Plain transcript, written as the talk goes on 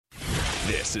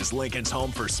This is Lincoln's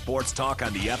home for sports talk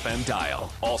on the FM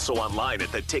dial. Also online at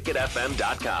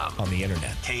theticketfm.com. On the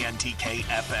internet, KNTK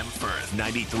FM Firth,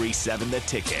 93.7 The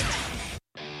Ticket.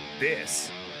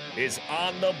 This is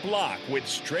On the Block with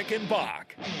Strick and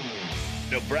Bach.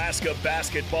 Nebraska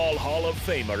Basketball Hall of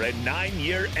Famer and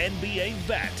 9-year NBA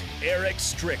vet, Eric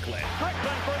Strickland.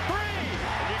 Strickland for three!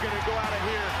 And you're going to go out of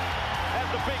here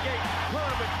as the Big 8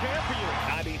 tournament champion.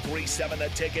 93.7 The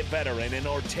Ticket veteran and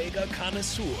Ortega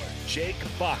connoisseur, Jake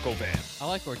Bakoven. I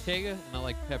like Ortega and I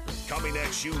like pepper. Coming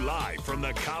at you live from the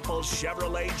Koppel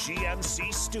Chevrolet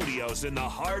GMC studios in the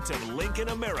heart of Lincoln,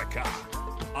 America.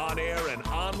 On air and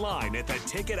online at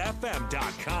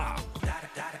theticketfm.com.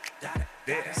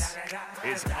 This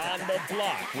is On the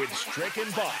Block with Strick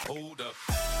and Bach. Hold up.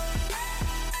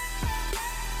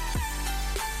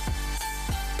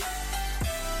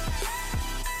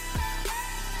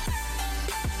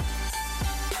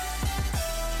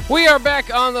 We are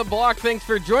back on the block. Thanks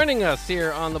for joining us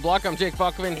here on the block. I'm Jake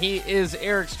Buckman. He is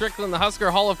Eric Strickland, the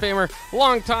Husker Hall of Famer,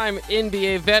 longtime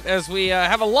NBA vet, as we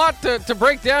have a lot to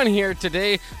break down here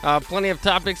today. Plenty of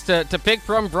topics to pick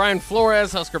from. Brian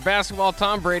Flores, Husker Basketball,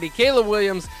 Tom Brady, Caleb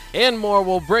Williams, and more.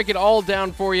 We'll break it all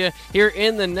down for you here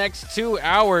in the next 2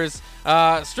 hours.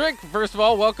 Strick, first of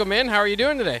all, welcome in. How are you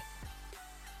doing today?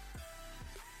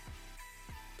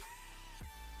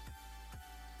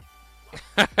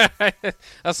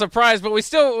 A surprise, but we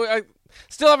still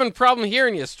having a problem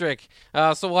hearing you, Strick.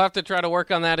 So we'll have to try to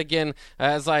work on that again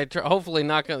as I hopefully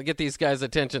get these guys'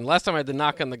 attention. Last time I had to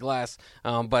knock on the glass,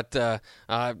 but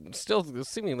still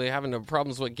seemingly having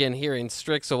problems with hearing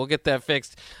Strick, so we'll get that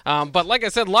fixed. But like I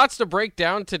said, lots to break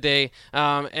down today,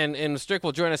 and Strick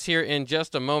will join us here in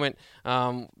just a moment.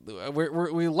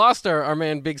 We lost our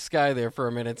man Big Sky there for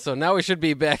a minute, so now we should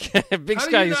be back. Big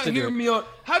Sky used to do it.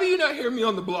 How do you not hear me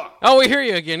on the block? Oh, we hear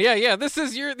you again. Yeah. This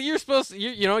is you're supposed to,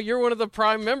 you're one of the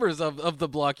prime members of the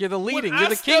block. You're the leading. You're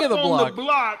the king of the block.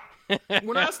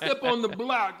 When I step on the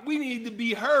block, we need to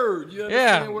be heard. You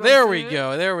understand what I'm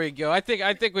saying? There we go. I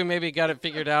think we maybe got it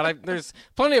figured out. There's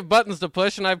plenty of buttons to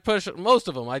push, and I've pushed most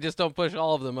of them. I just don't push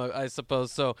all of them, I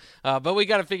suppose. So, but we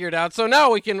got it figured out. So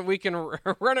now we can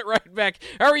run it right back.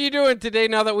 How are you doing today?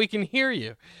 Now that we can hear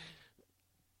you.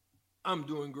 I'm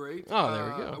doing great. Oh, there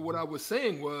we go. What I was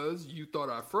saying was you thought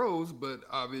I froze, but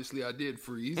obviously I did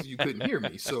freeze. You couldn't hear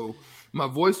me, so my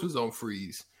voice was on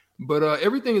freeze. But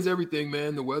everything is everything,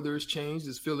 man. The weather has changed.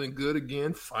 It's feeling good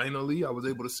again. Finally, I was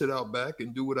able to sit out back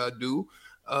and do what I do.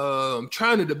 I'm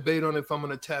trying to debate on if I'm going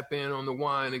to tap in on the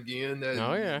wine again.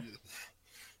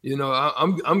 You know,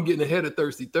 I'm getting ahead of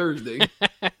Thirsty Thursday.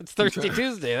 It's Thirsty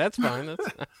Tuesday. That's fine.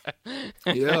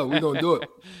 Yeah, we're going to do it.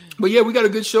 But, yeah, we got a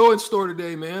good show in store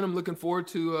today, man. I'm looking forward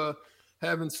to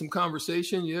having some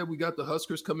conversation. Yeah, we got the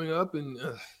Huskers coming up, and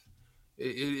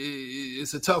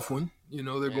it's a tough one. You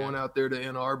know, they're going out there to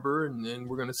Ann Arbor, and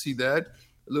we're going to see that.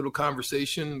 A little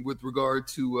conversation with regard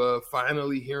to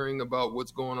finally hearing about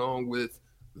what's going on with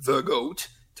the GOAT,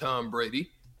 Tom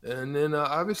Brady. And then,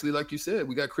 obviously, like you said,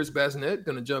 we got Chris Basnett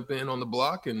going to jump in on the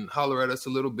block and holler at us a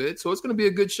little bit. So it's going to be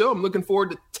a good show. I'm looking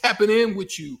forward to tapping in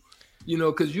with you, you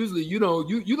know, because usually, you know,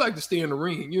 you like to stay in the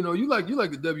ring. You know, you like the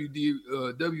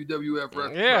WWF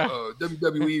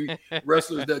WWE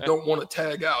wrestlers that don't want to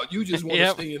tag out. You just want to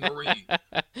stay in the ring.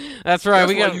 That's right.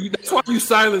 That's why you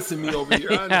silencing me over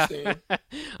here. I understand.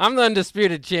 I'm the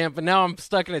undisputed champ, but now I'm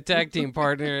stuck in a tag team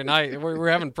partner, and we're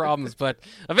having problems. But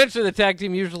eventually, the tag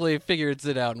team usually figures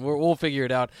it out, and we'll figure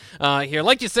it out here.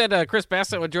 Like you said, Chris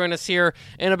Basnett will join us here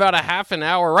in about a half an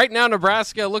hour. Right now,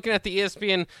 Nebraska, looking at the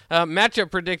ESPN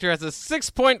matchup predictor, has a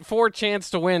 6.4 chance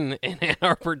to win in Ann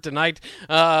Arbor tonight.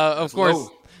 Of course.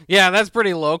 Low. Yeah, that's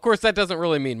pretty low. Of course, that doesn't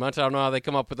really mean much. I don't know how they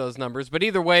come up with those numbers. But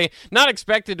either way, not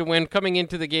expected to win coming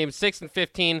into the game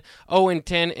 6-15,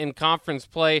 0-10 in conference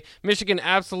play. Michigan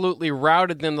absolutely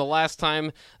routed them the last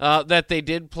time that they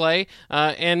did play.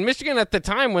 And Michigan at the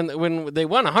time when they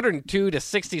won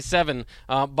 102-67,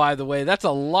 by the way, that's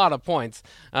a lot of points.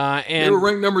 And they were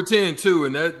ranked number 10 too,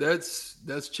 and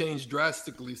that's changed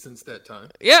drastically since that time.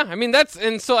 Yeah, I mean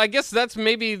so I guess that's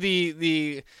maybe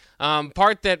the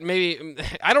part that maybe,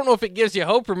 I don't know if it gives you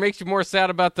hope or makes you more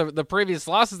sad about the previous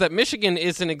losses, that Michigan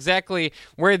isn't exactly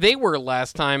where they were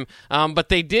last time, but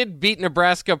they did beat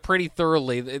Nebraska pretty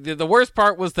thoroughly. The worst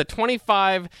part was the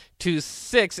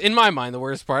 25-6, in my mind, the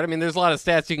worst part. I mean, there's a lot of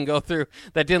stats you can go through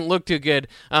that didn't look too good.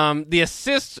 The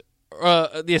assists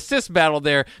assist battle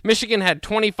there, Michigan had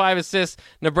 25 assists,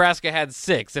 Nebraska had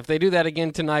 6. If they do that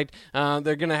again tonight,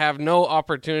 they're going to have no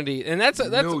opportunity. And that's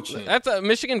a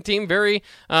Michigan team, very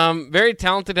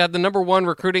talented, had the number 1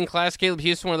 recruiting class. Caleb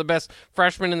Houston, one of the best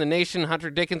freshmen in the nation. Hunter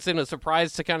Dickinson was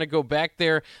surprised to kind of go back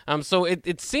there. So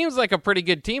it seems like a pretty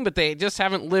good team, but they just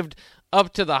haven't lived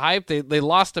up to the hype. They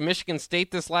lost to Michigan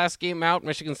State this last game out.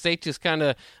 Michigan State just kind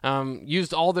of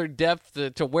used all their depth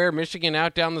to wear Michigan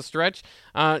out down the stretch.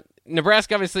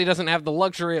 Nebraska obviously doesn't have the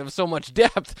luxury of so much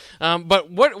depth, but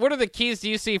what are the keys do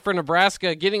you see for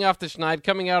Nebraska getting off the schneid,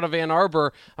 coming out of Ann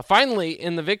Arbor, finally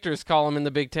in the victors column in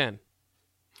the Big Ten?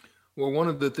 Well, one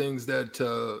of the things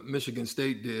that Michigan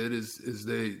State did is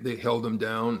they held them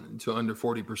down to under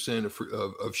 40%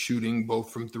 of shooting,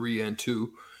 both from 3 and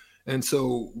 2. And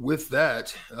so with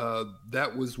that,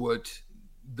 that was what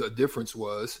the difference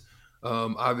was.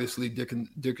 Obviously,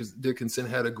 Dickinson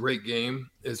had a great game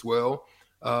as well.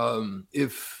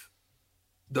 If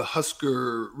the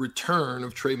Husker return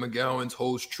of Trey McGowan's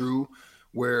holds true,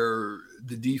 where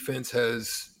the defense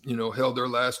has, held their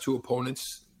last 2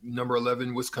 opponents, number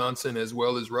 11 Wisconsin as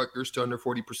well as Rutgers, to under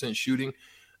 40% shooting,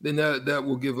 then that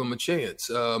will give them a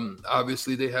chance.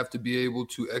 Obviously, they have to be able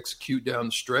to execute down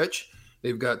the stretch.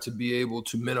 They've got to be able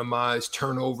to minimize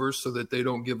turnovers so that they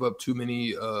don't give up too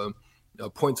many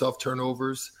points off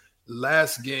turnovers.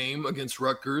 Last game against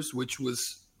Rutgers, which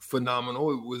was phenomenal.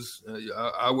 It was,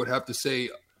 I would have to say,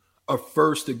 a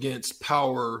first against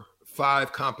Power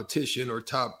 5 competition or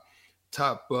top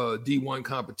D1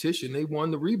 competition. They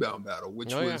won the rebound battle,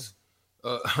 which was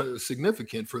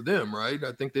significant for them, right?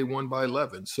 I think they won by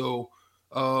 11. So,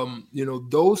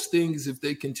 those things, if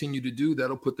they continue to do,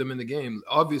 that'll put them in the game.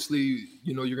 Obviously,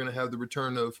 you're going to have the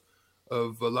return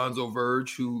of Alonzo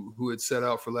Verge, who had set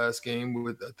out for last game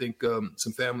with, I think,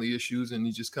 some family issues, and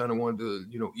he just kind of wanted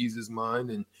to, ease his mind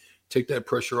and take that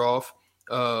pressure off.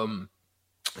 So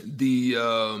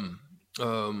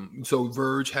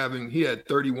Verge he had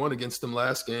 31 against them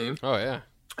last game. Oh yeah.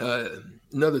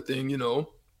 Another thing,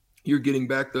 you're getting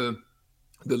back the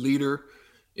leader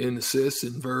in assists,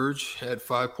 and Verge had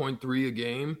 5.3 a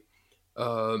game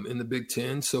in the Big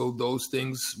Ten. So those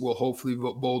things will hopefully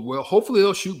bode well. Hopefully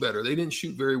they'll shoot better. They didn't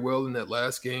shoot very well in that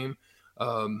last game.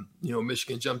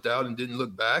 Michigan jumped out and didn't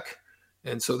look back.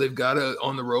 And so they've got to,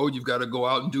 on the road, you've got to go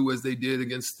out and do as they did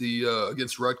against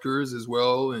Rutgers as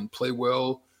well, and play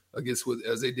well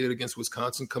as they did against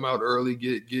Wisconsin. Come out early,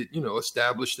 get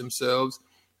establish themselves.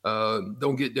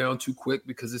 Don't get down too quick,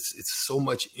 because it's so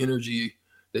much energy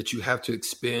that you have to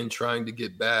expend trying to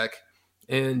get back.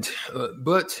 And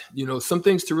but some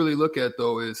things to really look at,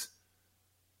 though, is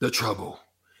the trouble.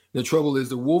 The trouble is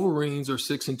the Wolverines are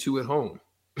 6-2 at home.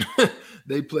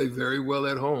 They play very well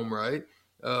at home, right?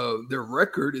 Their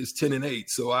record is 10-8.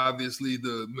 So obviously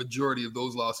the majority of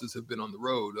those losses have been on the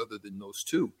road, other than those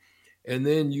 2. And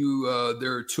then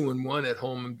they're 2-1 at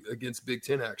home against Big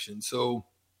Ten action. So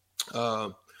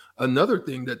another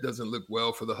thing that doesn't look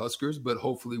well for the Huskers, but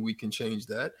hopefully we can change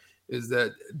that, is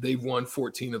that they've won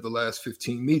 14 of the last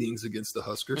 15 meetings against the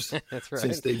Huskers That's right.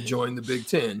 since they've joined the Big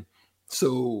Ten.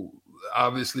 So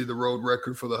obviously the road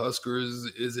record for the Huskers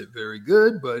isn't very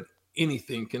good, but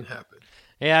anything can happen.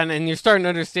 Yeah, and you're starting to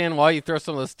understand why you throw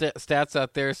some of the stats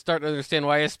out there. Starting to understand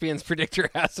why ESPN's predictor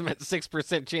has them at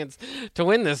 6% chance to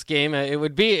win this game. It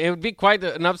would be quite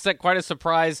an upset, quite a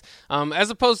surprise, as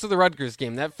opposed to the Rutgers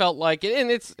game. That felt like,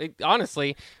 and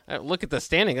honestly, look at the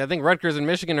standing. I think Rutgers and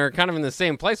Michigan are kind of in the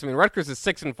same place. I mean, Rutgers is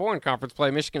 6-4 in conference play.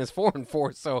 Michigan is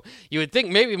 4-4. So you would think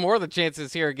maybe more of the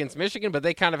chances here against Michigan, but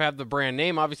they kind of have the brand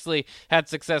name. Obviously, had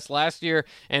success last year,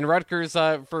 and Rutgers,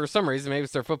 for some reason, maybe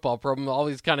it's their football program,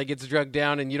 always kind of gets drugged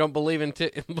down, and you don't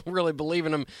really believe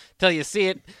in them till you see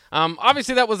it.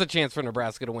 Obviously, that was a chance for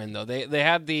Nebraska to win, though. They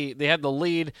had the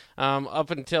lead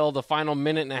up until the final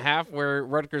minute and a half, where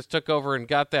Rutgers took over and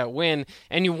got that win.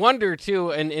 And you wonder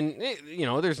too, and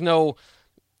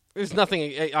there's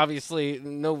nothing, obviously,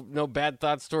 no bad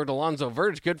thoughts toward Alonzo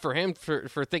Verge. Good for him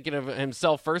for thinking of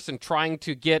himself first and trying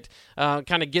to get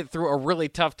through a really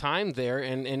tough time there,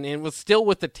 and was still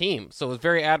with the team. So it was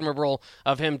very admirable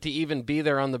of him to even be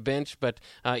there on the bench. But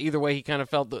either way, he kind of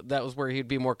felt that was where he'd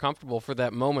be more comfortable for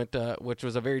that moment, which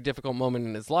was a very difficult moment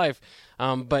in his life.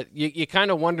 But you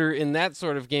kind of wonder, in that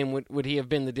sort of game, would he have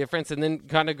been the difference? And then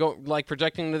kind of go, like,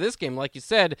 projecting into this game, like you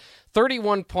said,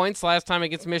 31 points last time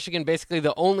against Michigan, basically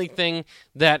the only player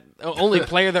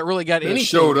that really got anything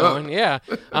showed going. up. Yeah.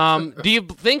 Do you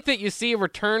think that you see a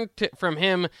return from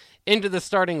him into the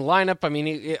starting lineup? I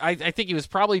mean, I think he was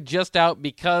probably just out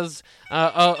because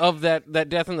of that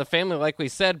death in the family, like we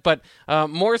said, but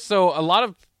more so, a lot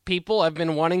of people have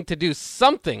been wanting to do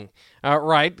something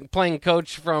right, playing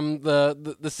coach from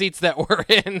the seats that we're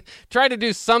in, try to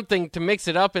do something to mix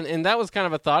it up. And that was kind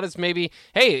of a thought, is maybe,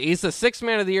 hey, he's the sixth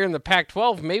man of the year in the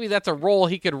Pac-12. Maybe that's a role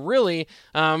he could really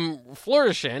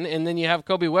flourish in. And then you have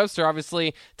Kobe Webster,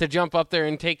 obviously, to jump up there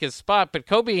and take his spot. But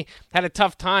Kobe had a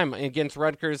tough time against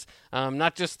Rutgers,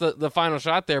 not just the final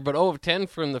shot there, but 0 of 10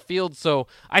 from the field. So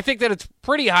I think that it's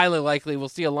pretty highly likely we'll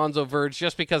see Alonzo Verge,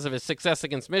 just because of his success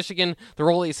against Michigan, the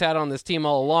role he's had on this team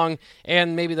all along,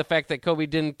 and maybe the fact that Kobe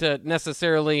didn't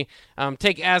necessarily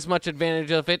take as much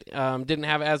advantage of it, didn't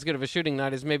have as good of a shooting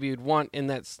night as maybe you'd want in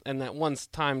that one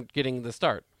time getting the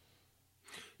start.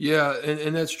 Yeah,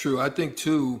 and that's true. I think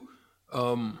too.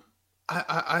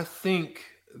 I think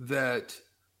that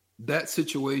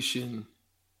situation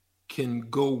can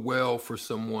go well for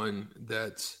someone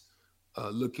that's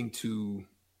looking to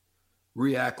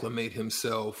reacclimate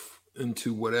himself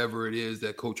into whatever it is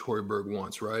that Coach Hoiberg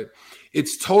wants, right?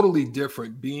 It's totally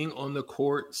different being on the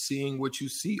court, seeing what you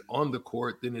see on the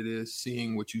court, than it is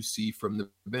seeing what you see from the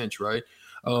bench, right?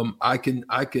 I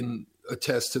can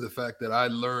attest to the fact that I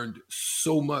learned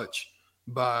so much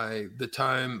by the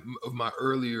time of my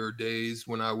earlier days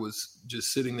when I was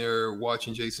just sitting there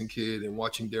watching Jason Kidd and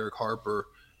watching Derek Harper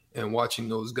and watching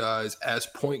those guys as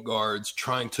point guards,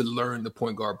 trying to learn the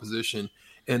point guard position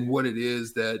and what it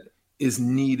is that is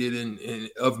needed in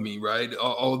of me, right?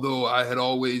 Although I had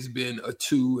always been a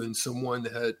two and someone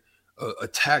that had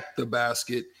attacked the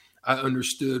basket, I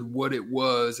understood what it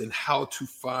was and how to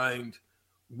find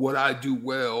what I do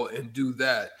well and do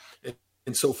that.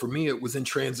 And so for me, it was in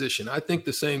transition. I think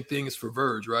the same thing is for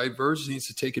Verge, right? Verge needs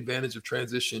to take advantage of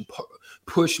transition,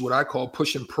 push, what I call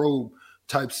push and probe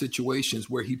type situations,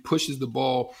 where he pushes the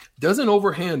ball, doesn't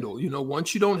overhandle.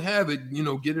 Once you don't have it,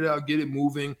 get it out, get it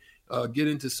moving, get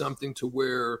into something to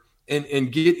where,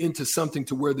 and get into something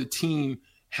to where the team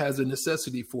has a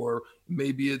necessity for.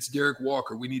 Maybe it's Derek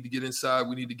Walker. We need to get inside.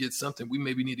 We need to get something. We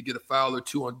maybe need to get a foul or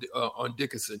two on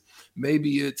Dickinson.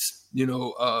 Maybe it's,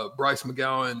 Bryce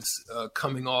McGowan's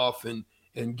coming off and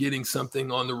getting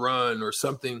something on the run or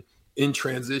something in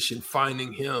transition,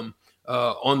 finding him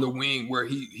on the wing, where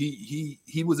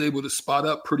he was able to spot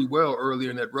up pretty well earlier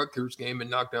in that Rutgers game and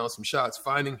knock down some shots,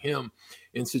 finding him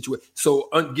in situations. So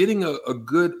getting a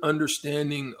good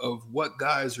understanding of what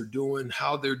guys are doing,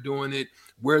 how they're doing it,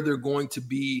 where they're going to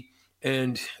be.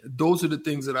 And those are the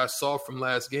things that I saw from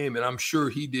last game. And I'm sure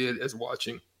he did as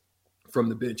watching from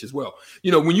the bench as well.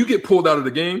 When you get pulled out of the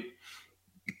game,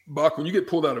 Bach, when you get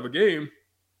pulled out of a game,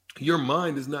 your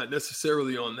mind is not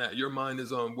necessarily on that. Your mind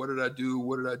is on, what did I do?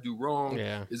 What did I do wrong?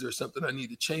 Yeah. Is there something I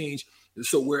need to change?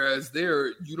 So whereas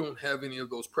there, you don't have any of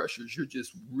those pressures. You're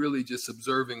just really just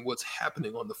observing what's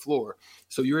happening on the floor.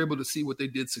 So you're able to see what they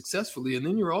did successfully. And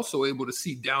then you're also able to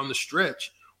see down the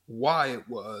stretch why it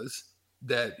was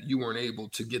that you weren't able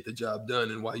to get the job done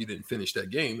and why you didn't finish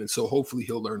that game. And so hopefully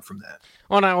he'll learn from that.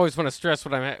 Well, and I always want to stress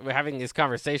when I'm having these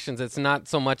conversations, it's not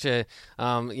so much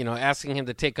asking him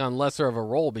to take on lesser of a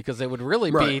role, because it would really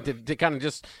be to kind of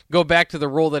just go back to the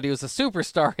role that he was a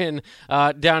superstar in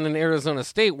down in Arizona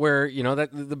State, where, that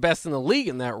the best in the league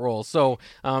in that role. So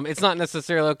it's not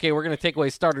necessarily, okay, we're going to take away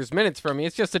starters' minutes from me.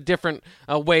 It's just a different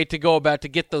way to go about to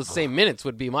get those same minutes,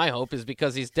 would be my hope, is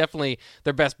because he's definitely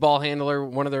their best ball handler,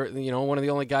 one of the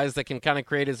only guys that can kind of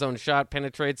create his own shot,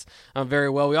 penetrates very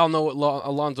well. We all know what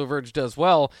Alonzo Verge does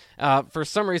well. For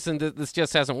some reason, this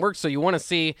just hasn't worked. So you want to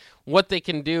see what they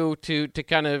can do to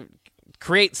kind of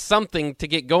create something to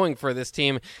get going for this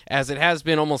team, as it has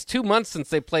been almost 2 months since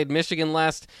they played Michigan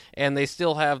last, and they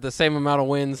still have the same amount of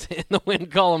wins in the win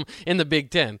column in the Big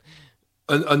Ten.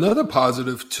 Another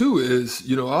positive, too,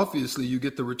 is, obviously you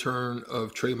get the return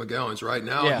of Trey McGowan's. Right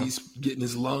now, He's getting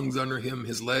his lungs under him,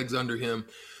 his legs under him.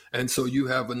 And so you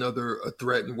have a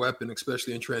threat and weapon,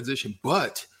 especially in transition.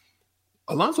 But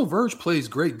Alonzo Verge plays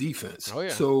great defense. Oh,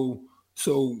 yeah.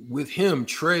 So with him,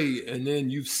 Trey, and then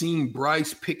you've seen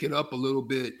Bryce pick it up a little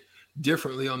bit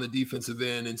differently on the defensive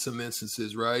end in some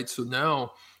instances, right? So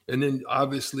now, and then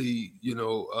obviously,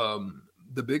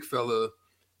 the big fella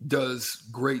does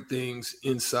great things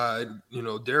inside.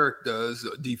 Derek does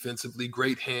defensively,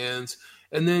 great hands.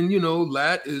 And then,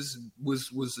 Lat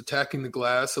was attacking the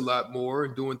glass a lot more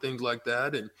and doing things like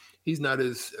that. And he's not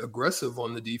as aggressive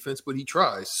on the defense, but he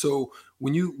tries. So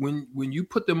when you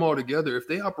put them all together, if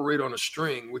they operate on a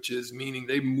string, which is meaning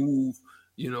they move,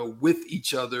 with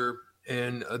each other,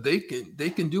 and they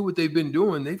can do what they've been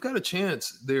doing, they've got a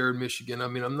chance there in Michigan. I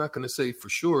mean, I'm not going to say for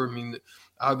sure. I mean,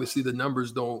 obviously the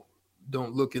numbers don't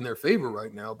look in their favor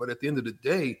right now, but at the end of the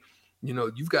day,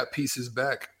 you've got pieces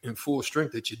back in full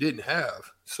strength that you didn't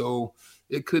have. So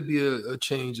it could be a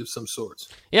change of some sorts.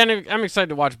 Yeah, and I'm excited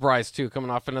to watch Bryce, too, coming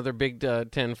off another Big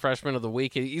Ten Freshman of the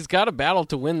Week. He's got a battle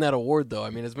to win that award, though. I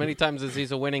mean, as many times as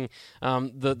he's winning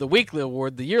the weekly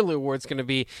award, the yearly award's going to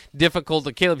be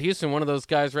difficult. Caleb Houston, one of those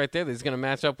guys right there that he's going to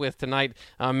match up with tonight.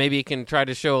 Maybe he can try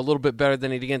to show a little bit better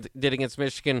than he did against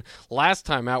Michigan last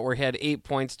time out, where he had 8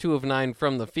 points, 2 of 9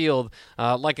 from the field.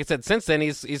 Like I said, since then,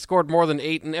 he's scored more than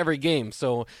 8 in every game.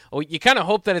 So you kind of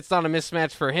hope that it's not a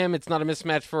mismatch for him. It's not a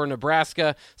mismatch for Nebraska.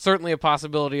 Certainly a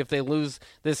possibility if they lose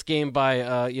this game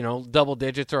by double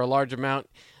digits or a large amount.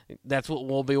 That's what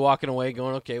we'll be walking away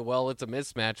going, okay, well, it's a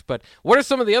mismatch. But what are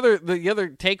some of the other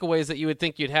takeaways that you would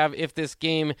think you'd have if this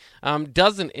game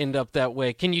doesn't end up that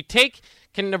way? Can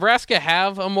Nebraska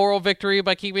have a moral victory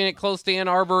by keeping it close to Ann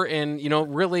Arbor and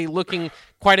really looking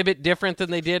quite a bit different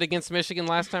than they did against Michigan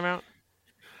last time out?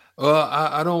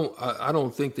 I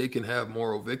don't think they can have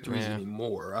moral victories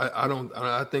anymore.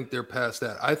 I think they're past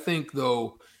that. I think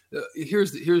though,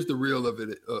 here's the real of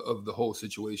it, of the whole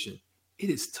situation. It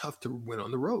is tough to win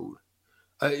on the road.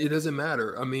 It doesn't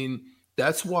matter. I mean,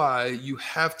 that's why you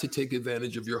have to take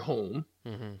advantage of your home.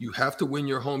 Mm-hmm. You have to win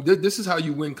your home. This is how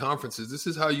you win conferences. This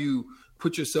is how you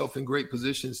put yourself in great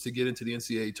positions to get into the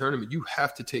NCAA tournament. You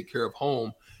have to take care of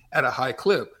home at a high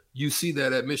clip. You see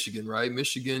that at Michigan, right?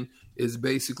 Michigan is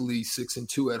basically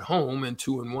 6-2 at home and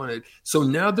 2-1. So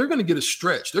now they're going to get a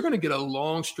stretch. They're going to get a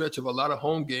long stretch of a lot of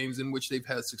home games in which they've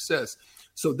had success.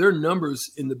 So their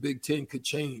numbers in the Big Ten could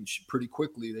change pretty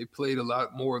quickly. They played a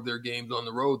lot more of their games on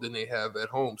the road than they have at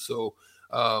home. So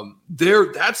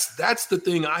that's the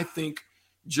thing I think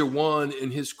Jawan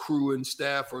and his crew and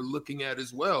staff are looking at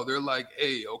as well. They're like,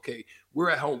 hey, okay, we're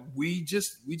at home. We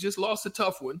just lost a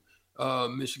tough one.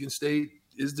 Michigan State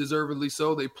is deservedly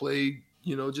so. They played,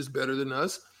 just better than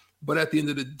us. But at the end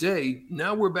of the day,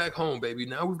 now we're back home, baby.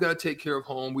 Now we've got to take care of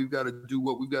home. We've got to do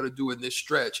what we've got to do in this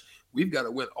stretch. We've got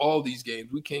to win all these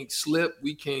games. We can't slip.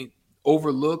 We can't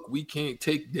overlook. We can't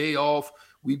take day off.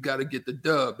 We've got to get the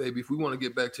dub, baby, if we want to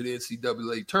get back to the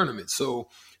NCAA tournament. So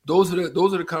those are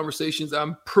the conversations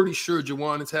I'm pretty sure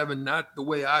Jawan is having, not the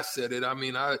way I said it. I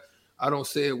mean, I don't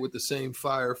say it with the same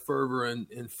fire, fervor,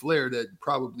 and flair that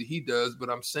probably he does, but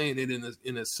I'm saying it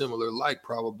in a similar light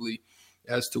probably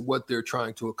as to what they're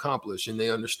trying to accomplish, and they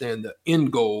understand the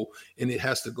end goal, and it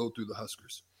has to go through the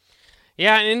Huskers.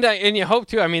 Yeah, and you hope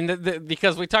to. I mean,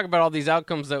 because we talk about all these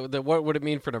outcomes, that what would it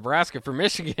mean for Nebraska, for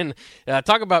Michigan?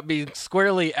 Talk about being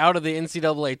squarely out of the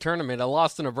NCAA tournament. A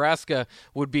loss to Nebraska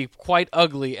would be quite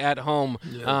ugly at home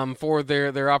for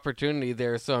their opportunity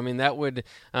there. So I mean, that would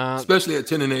especially at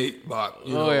 10-8, Bach.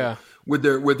 Yeah. With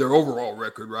their overall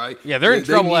record, right? Yeah, they're in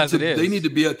trouble as it is. They need to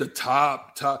be at the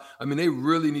top. I mean, they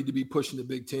really need to be pushing the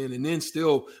Big Ten, and then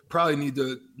still probably need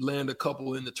to land a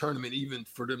couple in the tournament even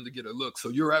for them to get a look. So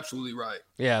you're absolutely right.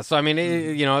 Yeah, so I mean,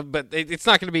 but it's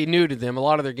not going to be new to them. A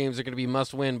lot of their games are going to be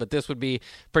must-win, but this would be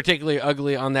particularly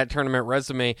ugly on that tournament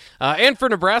resume. And for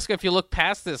Nebraska, if you look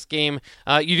past this game,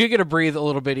 you do get to breathe a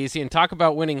little bit easy and talk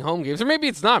about winning home games. Or maybe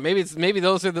it's not. Maybe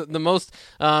those are the most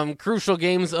crucial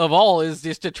games of all, is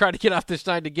just to try to get off the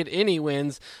schneid to get any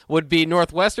wins, would be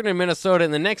Northwestern and Minnesota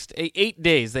in the next 8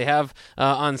 days. They have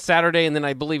on Saturday and then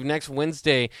I believe next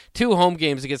Wednesday 2 home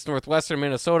games against Northwestern and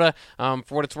Minnesota. For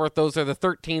what it's worth, those are the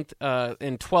 13th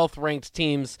and 12th ranked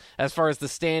teams as far as the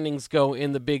standings go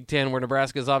in the Big Ten, where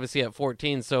Nebraska is obviously at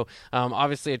 14. So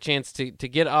obviously a chance to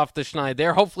get off the schneid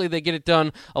there. Hopefully they get it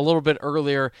done a little bit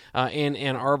earlier in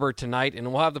Ann Arbor tonight,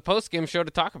 and we'll have the post-game show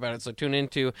to talk about it. So tune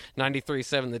into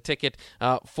 93.7 The Ticket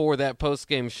for that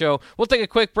post-game show. We'll take a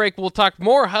quick break. We'll talk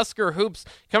more Husker hoops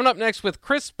coming up next with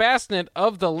Chris Basnett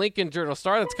of the Lincoln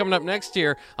Journal-Star. That's coming up next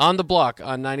here on The Block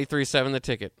on 93.7 The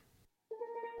Ticket.